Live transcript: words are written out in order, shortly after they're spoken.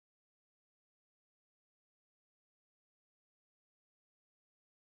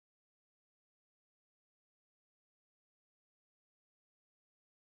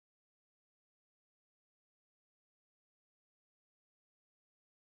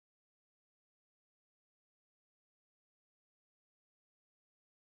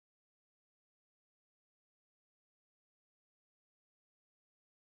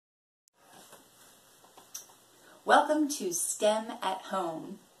Welcome to STEM at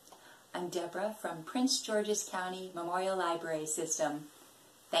Home. I'm Deborah from Prince George's County Memorial Library System.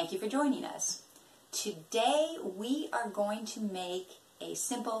 Thank you for joining us. Today we are going to make a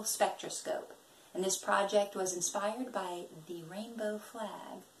simple spectroscope, and this project was inspired by the rainbow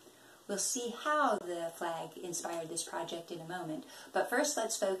flag. We'll see how the flag inspired this project in a moment, but first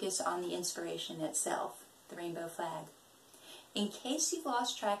let's focus on the inspiration itself, the rainbow flag. In case you've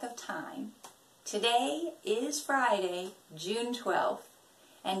lost track of time, today is Friday, June 12th,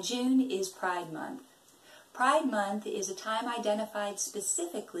 and June is Pride Month. Pride Month is a time identified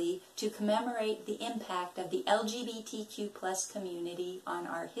specifically to commemorate the impact of the LGBTQ+ community on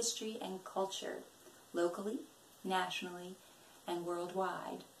our history and culture, locally, nationally, and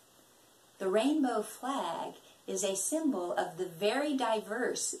worldwide. The rainbow flag is a symbol of the very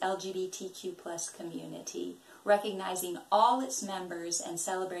diverse LGBTQ+ community, recognizing all its members and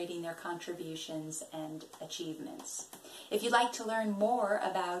celebrating their contributions and achievements. If you'd like to learn more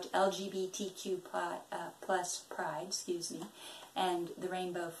about LGBTQ+ pride, and the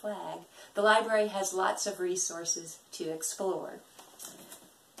rainbow flag, the library has lots of resources to explore.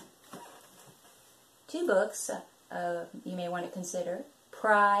 Two books you may want to consider: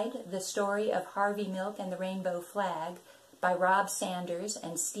 Pride, The Story of Harvey Milk and the Rainbow Flag by Rob Sanders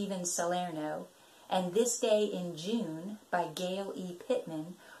and Stephen Salerno, and This Day in June by Gail E.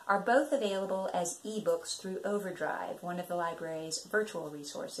 Pittman, are both available as ebooks through Overdrive, one of the library's virtual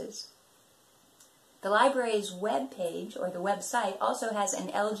resources. The library's webpage, or the website, also has an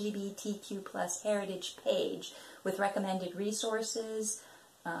LGBTQ+ heritage page with recommended resources,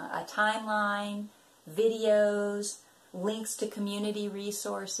 a timeline, videos, links to community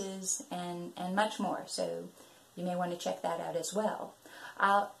resources, and much more. So you may want to check that out as well.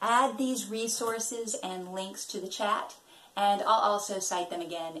 I'll add these resources and links to the chat, and I'll also cite them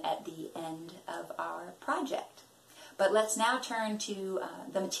again at the end of our project. But let's now turn to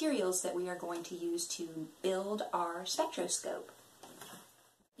the materials that we are going to use to build our spectroscope.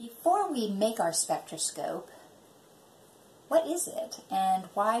 Before we make our spectroscope, what is it, and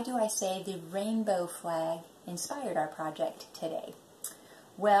why do I say the rainbow flag inspired our project today?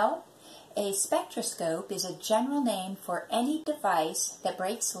 Well, a spectroscope is a general name for any device that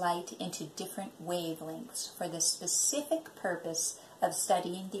breaks light into different wavelengths for the specific purpose of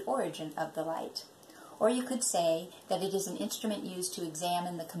studying the origin of the light. Or you could say that it is an instrument used to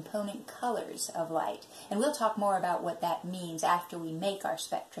examine the component colors of light. And we'll talk more about what that means after we make our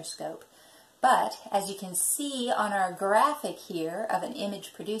spectroscope. But as you can see on our graphic here of an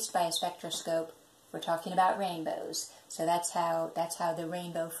image produced by a spectroscope, we're talking about rainbows. So that's how the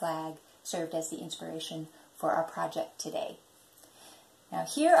rainbow flag served as the inspiration for our project today. Now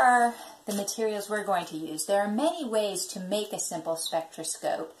here are the materials we're going to use. There are many ways to make a simple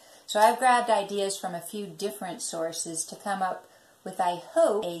spectroscope, so I've grabbed ideas from a few different sources to come up with, I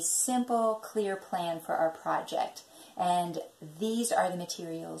hope, a simple, clear plan for our project. And these are the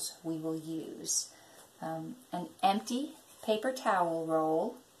materials we will use. An empty paper towel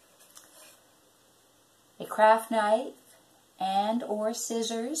roll, a craft knife, and/or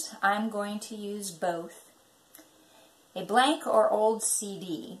scissors. I'm going to use both. A blank or old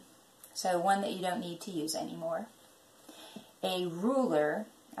CD, so one that you don't need to use anymore. A ruler.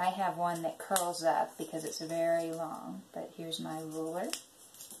 I have one that curls up because it's very long, but here's my ruler.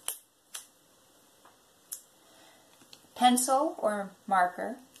 Pencil or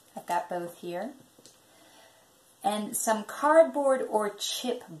marker. I've got both here. And some cardboard or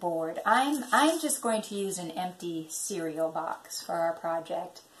chipboard. I'm just going to use an empty cereal box for our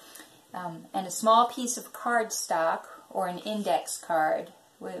project. And a small piece of cardstock or an index card.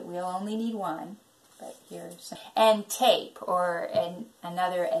 We'll only need one, but here's. And tape or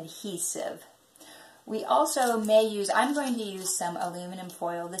another adhesive. We also may use, I'm going to use some aluminum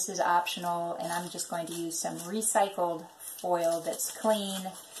foil. This is optional, and I'm just going to use some recycled foil that's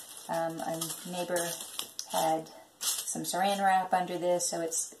clean. A neighbor had some saran wrap under this, so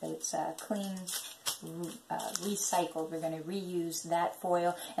it's clean, recycled. We're going to reuse that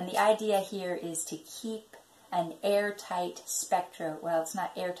foil, and the idea here is to keep an airtight well, it's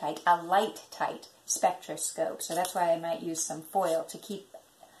not airtight, a light-tight spectroscope. So that's why I might use some foil to keep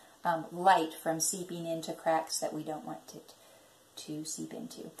light from seeping into cracks that we don't want it to seep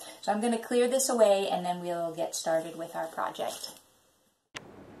into. So I'm going to clear this away, and then we'll get started with our project.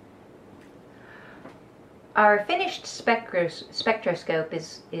 Our finished spectroscope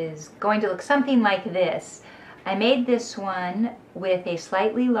is going to look something like this. I made this one with a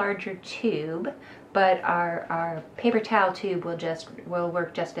slightly larger tube, but our paper towel tube will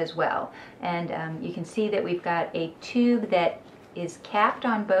work just as well. And you can see that we've got a tube that is capped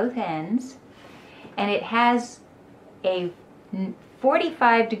on both ends, and it has a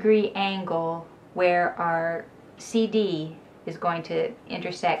 45-degree angle where our CD is going to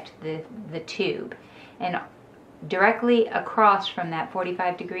intersect the tube. And directly across from that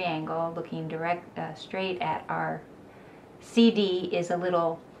 45-degree angle, looking straight at our CD, is a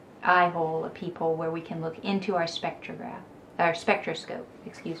little eye hole, a peephole, where we can look into our spectroscope,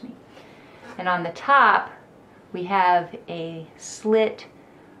 excuse me. And on the top, we have a slit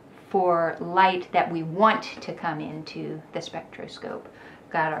for light that we want to come into the spectroscope.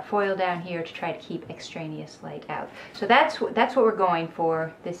 Got our foil down here to try to keep extraneous light out. So that's what we're going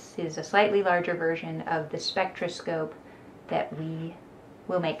for. This is a slightly larger version of the spectroscope that we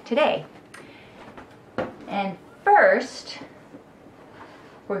will make today. And first,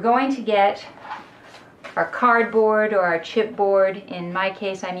 we're going to get our cardboard or our chipboard. In my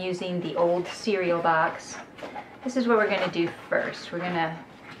case, I'm using the old cereal box. This is what we're going to do first. We're going to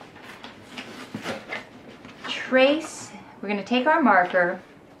we're going to take our marker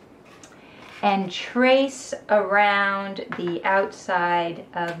and trace around the outside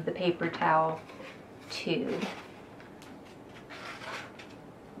of the paper towel tube.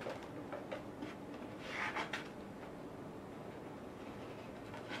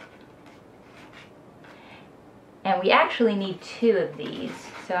 And we actually need 2 of these,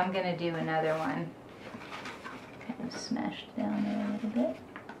 so I'm going to do another one. Kind of smashed down there a little bit.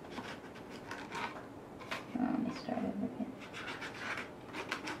 Let me start over again.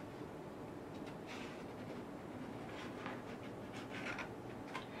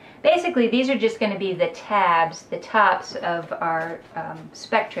 Basically, these are just going to be the tabs, the tops of our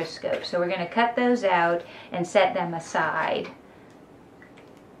spectroscope. So we're going to cut those out and set them aside.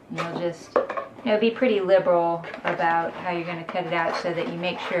 And you'll just, be pretty liberal about how you're going to cut it out so that you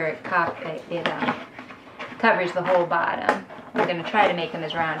make sure it covers the whole bottom. We're going to try to make them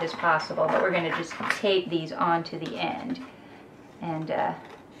as round as possible, but we're going to just tape these onto the end and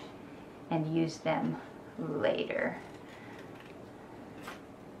use them later.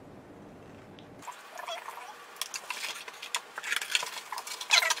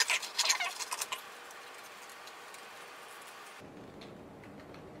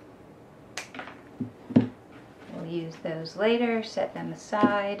 We'll use those later, set them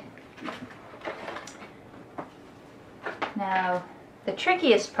aside. Now, the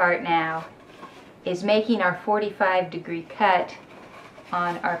trickiest part now is making our 45-degree cut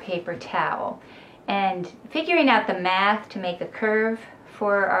on our paper towel. And figuring out the math to make a curve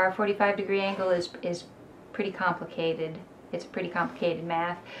for our 45-degree angle is pretty complicated. It's pretty complicated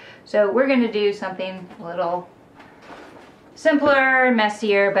math. So we're going to do something a little simpler,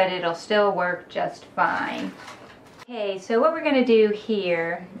 messier, but it'll still work just fine. Okay, so what we're going to do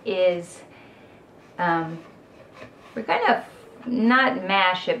here is we're going to not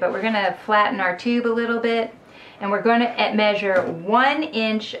mash it, but we're going to flatten our tube a little bit, and we're going to measure 1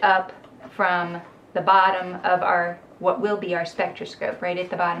 inch up from the bottom of our, what will be our spectroscope, right at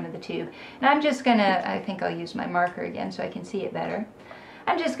the bottom of the tube. And I'm just going to, I think I'll use my marker again so I can see it better.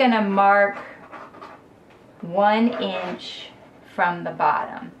 I'm just going to mark 1 inch from the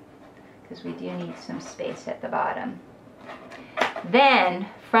bottom, because we do need some space at the bottom. Then,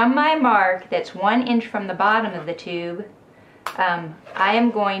 from my mark that's 1 inch from the bottom of the tube, I am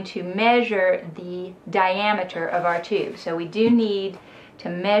going to measure the diameter of our tube. So we do need to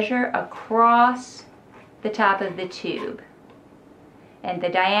measure across the top of the tube. And the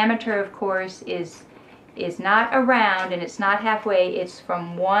diameter, of course, is not around and it's not halfway. It's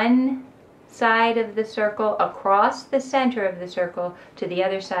from one side of the circle across the center of the circle to the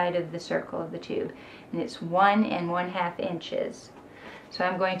other side of the circle of the tube. And it's 1 1/2 inches. So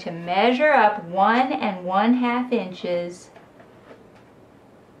I'm going to measure up 1 1/2 inches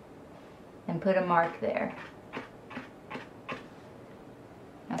and put a mark there.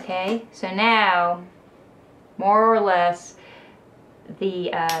 Okay, so now, more or less,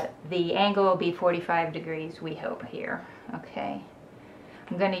 the angle will be 45 degrees, we hope, here. Okay,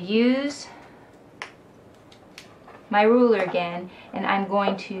 I'm going to use my ruler again, and I'm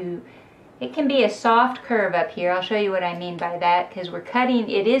going to, it can be a soft curve up here. I'll show you what I mean by that, because we're cutting,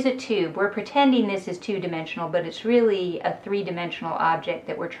 it is a tube. We're pretending this is 2-dimensional, but it's really a 3-dimensional object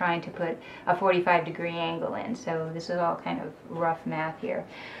that we're trying to put a 45-degree angle in. So this is all kind of rough math here.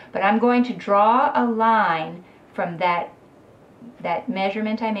 But I'm going to draw a line from that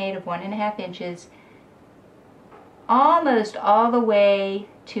measurement I made of 1 1/2 inches almost all the way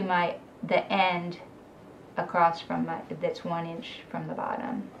to the end across from that's 1 inch from the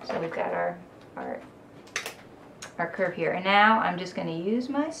bottom. So we've got our curve here. And now I'm just going to use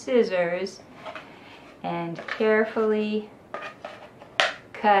my scissors and carefully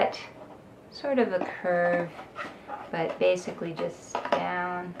cut sort of a curve but basically just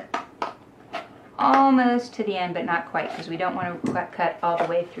down almost to the end, but not quite, because we don't want to cut all the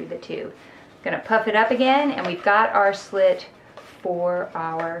way through the tube. Going to puff it up again, and we've got our slit for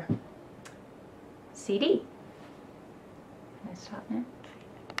our CD. Can I stop now?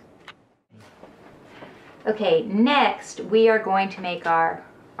 Okay, next we are going to make our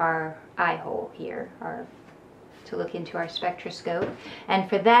eye hole here, to look into our spectroscope. And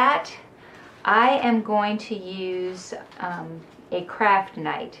for that, I am going to use a craft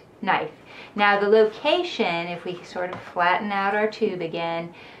knife. Now the location, if we sort of flatten out our tube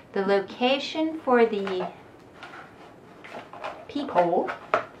again, the location for the peephole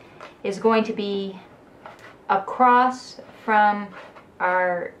is going to be across from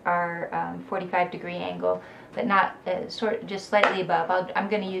our 45-degree angle, but not just slightly above. I'm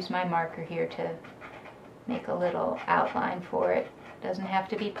going to use my marker here to make a little outline for it. Doesn't have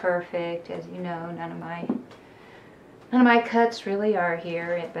to be perfect, as you know. None of my cuts really are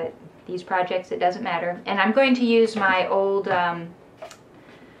here, but these projects, it doesn't matter. And I'm going to use my old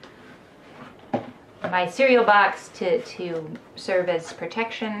my cereal box to serve as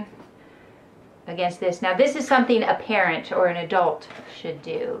protection against this. Now this is something a parent or an adult should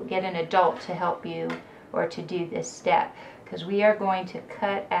do. Get an adult to help you or to do this step, because we are going to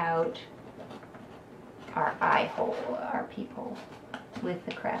cut out our eye hole, our peephole, with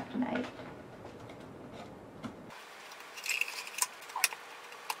the craft knife.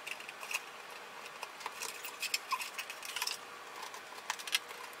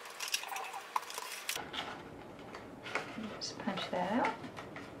 Just punch that out.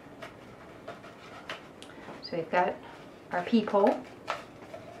 So we've got our peephole.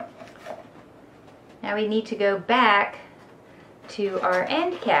 Now we need to go back to our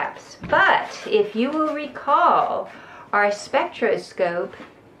end caps. But if you will recall, our spectroscope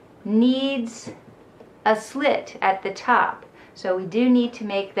needs a slit at the top. So we do need to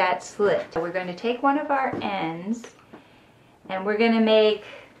make that slit. So we're going to take one of our ends and we're going to make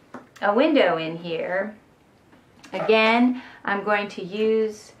a window in here. Again, I'm going to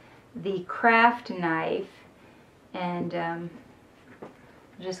use the craft knife and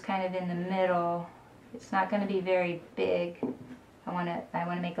just kind of in the middle. It's not going to be very big. I want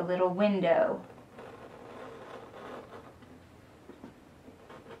to make a little window.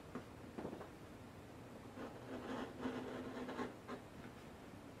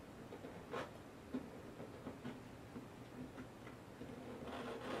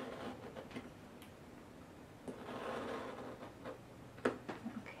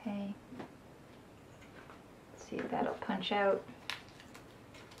 Okay. Let's see if that'll punch out.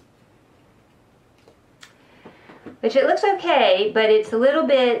 Which it looks okay, but it's a little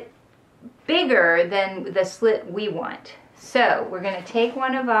bit bigger than the slit we want. So we're going to take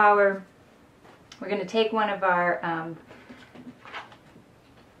one of our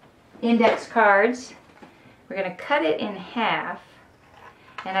index cards. We're going to cut it in half,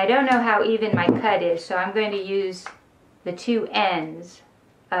 and I don't know how even my cut is, so I'm going to use the two ends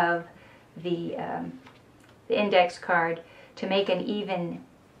of the index card to make an even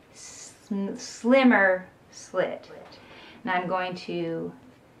slimmer slit. And I'm going to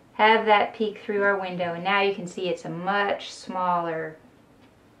have that peek through our window, and now you can see it's a much smaller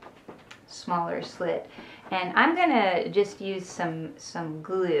slit. And I'm going to just use some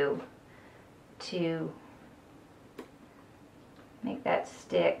glue to make that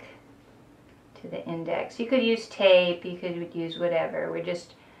stick to the index. You could use tape, you could use whatever. We're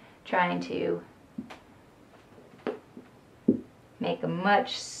just trying to make a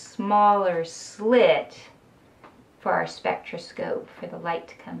much smaller slit for our spectroscope for the light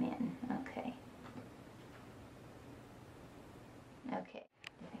to come in. Okay. Okay.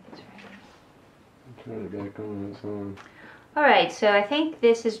 I think it's ready. Turn it back on, it's on. Alright, so I think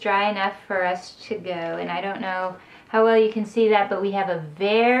this is dry enough for us to go, and I don't know how well you can see that, but we have a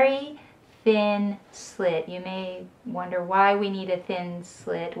very thin slit. You may wonder why we need a thin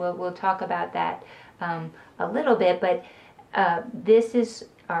slit. We'll talk about that a little bit, but this is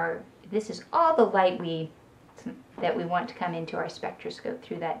all the light that we want to come into our spectroscope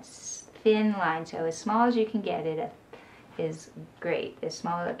through that thin line. So as small as you can get it is great, as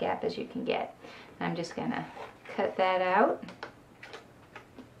small a gap as you can get. I'm just going to cut that out.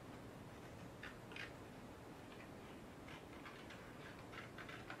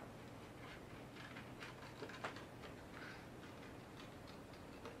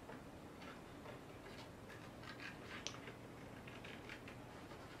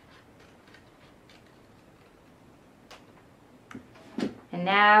 And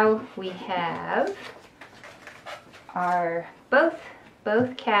now we have our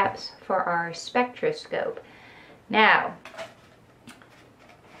both caps for our spectroscope. Now,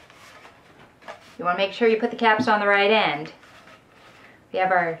 you want to make sure you put the caps on the right end. We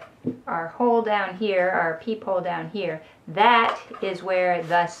have our hole down here, our peephole down here. That is where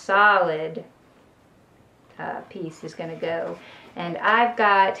the solid piece is going to go. And I've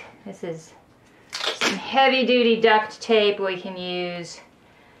got, this is some heavy duty duct tape we can use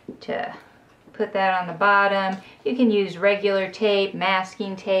to put that on the bottom. You can use regular tape,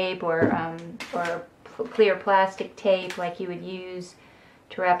 masking tape, or clear plastic tape like you would use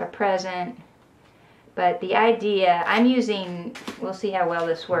to wrap a present. But the idea, I'm using, we'll see how well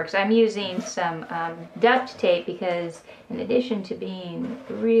this works, I'm using some duct tape because in addition to being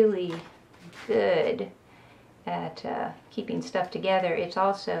really good at keeping stuff together, it's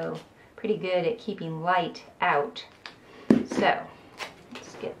also pretty good at keeping light out. So,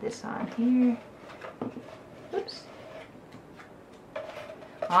 let's get this on here. Oops.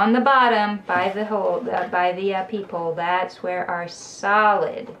 On the bottom, by the hole, by the peephole, that's where our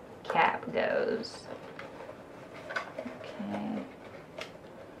solid cap goes. Okay.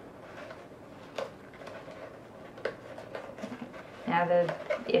 Now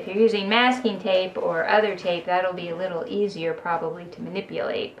if you're using masking tape or other tape, that'll be a little easier probably to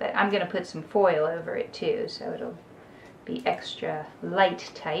manipulate, but I'm going to put some foil over it too, so it'll be extra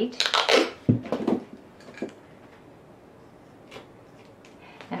light tight.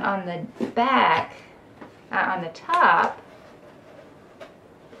 And on the back, on the top,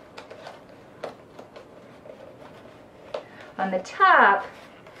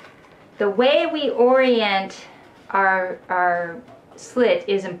 the way we orient our slit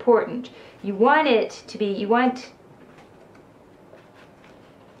is important. You want it to be, you want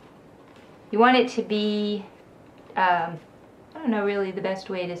it to be, I don't know really the best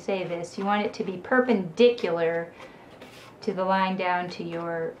way to say this, you want it to be perpendicular to the line down to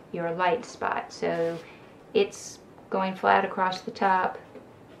your light spot. So it's going flat across the top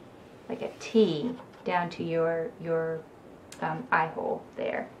like a T down to your eye hole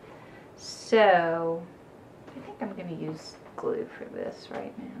there. So I think I'm going to use glue for this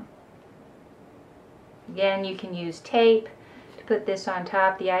right now. Again, you can use tape to put this on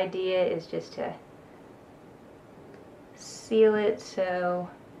top. The idea is just to seal it so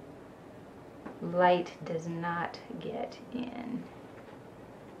light does not get in.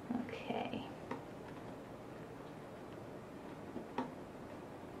 Okay.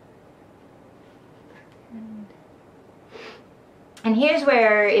 And here's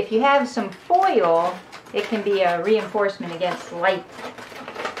where, if you have some foil, it can be a reinforcement against light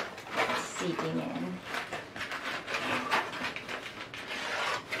seeping in.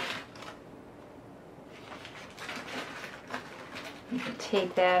 You can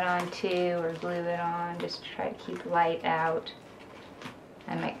tape that on too, or glue it on, just to try to keep light out.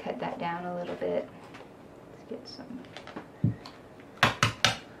 I might cut that down a little bit. Let's get some.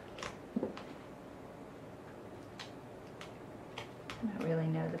 I don't really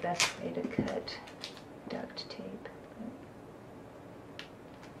know the best way to cut duct tape.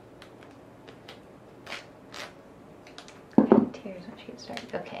 It tears once you get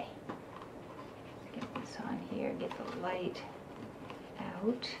started. Okay. Let's get this on here, get the light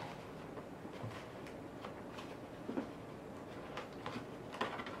out.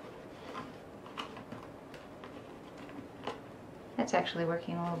 That's actually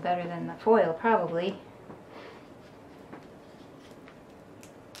working a little better than the foil, probably.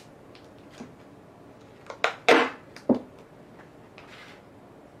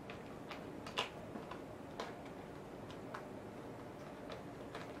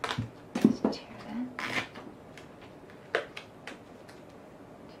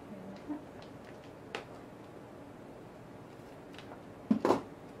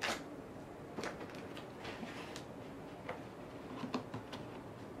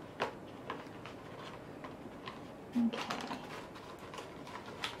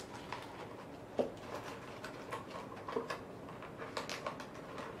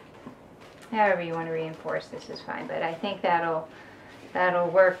 However you want to reinforce this is fine, but I think that'll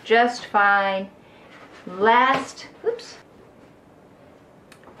work just fine. Oops.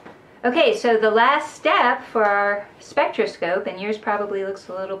 Okay, so the last step for our spectroscope, and yours probably looks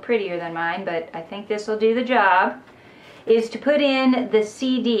a little prettier than mine, but I think this will do the job, is to put in the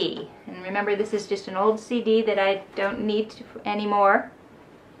CD. And remember, this is just an old CD that I don't need anymore.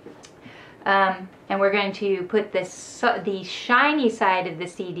 And we're going to put the shiny side of the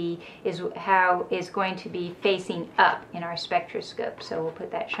CD is going to be facing up in our spectroscope. So we'll put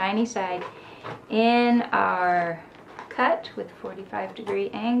that shiny side in our cut with a 45-degree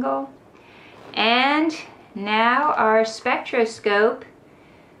angle. And now our spectroscope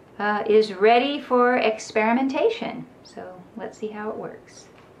is ready for experimentation. So let's see how it works.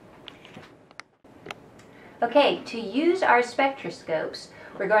 Okay, to use our spectroscopes,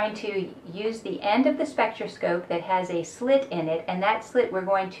 we're going to use the end of the spectroscope that has a slit in it, and that slit we're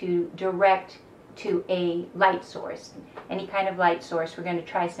going to direct to a light source. Any kind of light source. We're going to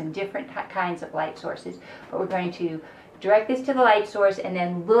try some different kinds of light sources, but we're going to direct this to the light source and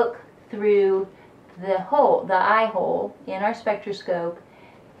then look through the eye hole in our spectroscope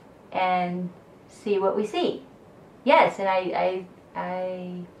and see what we see. Yes, and I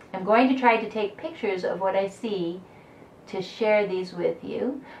am going to try to take pictures of what I see to share these with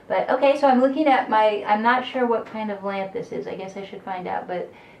you. But okay, so I'm looking at I'm not sure what kind of lamp this is. I guess I should find out.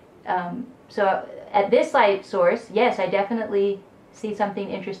 But so at this light source, yes, I definitely see something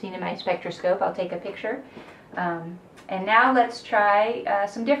interesting in my spectroscope. I'll take a picture. And now let's try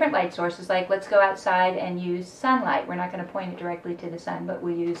some different light sources, like let's go outside and use sunlight. We're not going to point it directly to the sun, but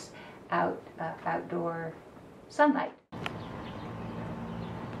we'll use outdoor sunlight.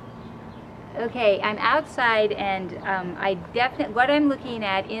 Okay, I'm outside, and what I'm looking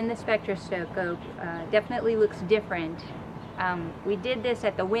at in the spectroscope definitely looks different. We did this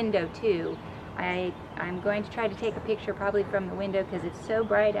at the window too. I'm going to try to take a picture probably from the window because it's so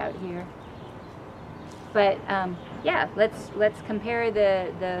bright out here. But yeah, let's compare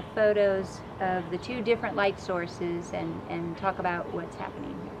the photos of the two different light sources and talk about what's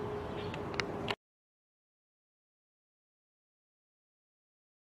happening here.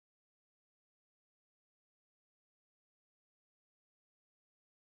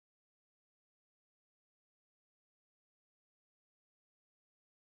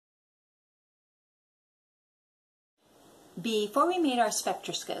 Before we made our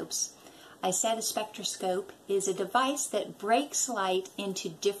spectroscopes, I said a spectroscope is a device that breaks light into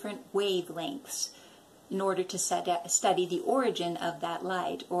different wavelengths in order to study the origin of that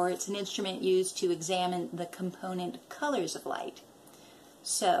light, or it's an instrument used to examine the component colors of light.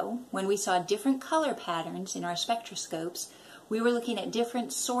 So, when we saw different color patterns in our spectroscopes, we were looking at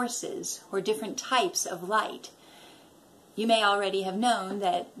different sources or different types of light. You may already have known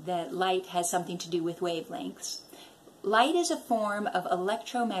that light has something to do with wavelengths. Light is a form of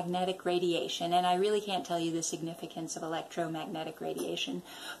electromagnetic radiation, and I really can't tell you the significance of electromagnetic radiation,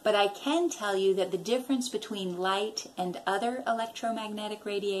 but I can tell you that the difference between light and other electromagnetic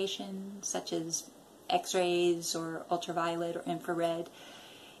radiation, such as X-rays or ultraviolet or infrared,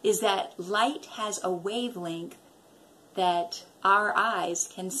 is that light has a wavelength that our eyes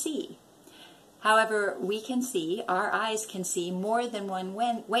can see. However, our eyes can see more than one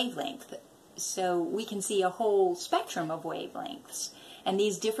wavelength. So we can see a whole spectrum of wavelengths, and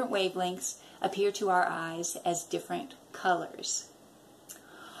these different wavelengths appear to our eyes as different colors.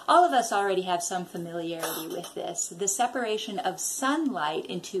 All of us already have some familiarity with this. The separation of sunlight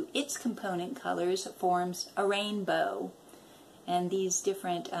into its component colors forms a rainbow, and these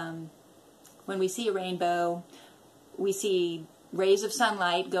different, when we see a rainbow, we see rays of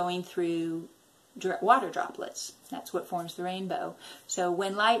sunlight going through water droplets. That's what forms the rainbow. So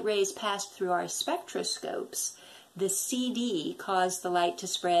when light rays passed through our spectroscopes, the CD caused the light to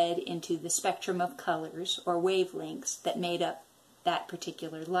spread into the spectrum of colors or wavelengths that made up that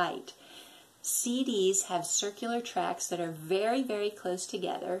particular light. CDs have circular tracks that are very, very close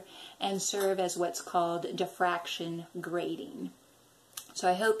together and serve as what's called diffraction grating. So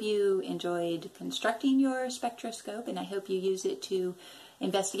I hope you enjoyed constructing your spectroscope, and I hope you use it to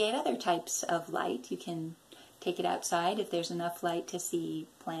investigate other types of light. You can take it outside if there's enough light to see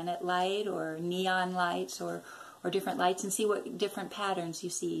planet light or neon lights or different lights, and see what different patterns you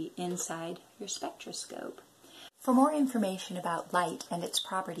see inside your spectroscope. For more information about light and its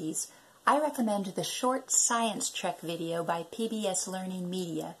properties, I recommend the short science trek video by PBS Learning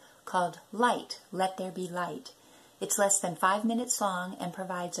Media called Light, Let There Be Light. It's less than 5 minutes long and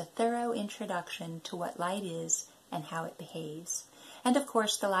provides a thorough introduction to what light is and how it behaves. And of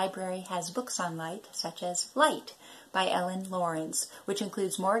course, the library has books on light, such as Light by Ellen Lawrence, which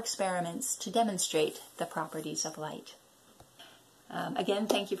includes more experiments to demonstrate the properties of light. Again,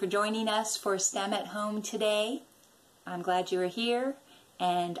 thank you for joining us for STEM at Home today. I'm glad you are here,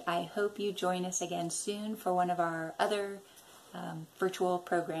 and I hope you join us again soon for one of our other virtual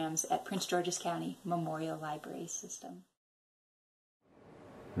programs at Prince George's County Memorial Library System.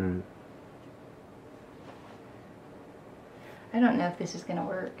 I don't know if this is going to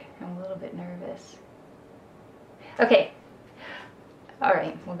work. I'm a little bit nervous. Okay. All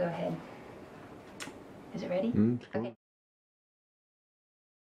right, we'll go ahead. Is it ready? Okay.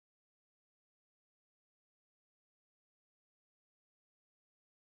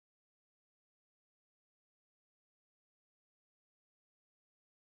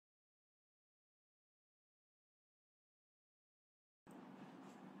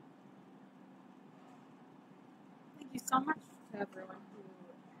 so much to everyone who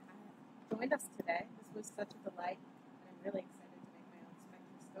joined us today. This was such a delight, and I'm really excited to make my own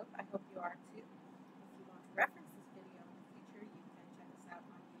spectroscope. I hope you are too. If you want to reference this video in the future, you can check us out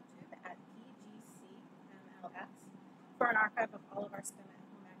on YouTube at PGCMLS for an archive of all of our STEM at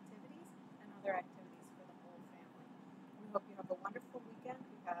home activities and other activities.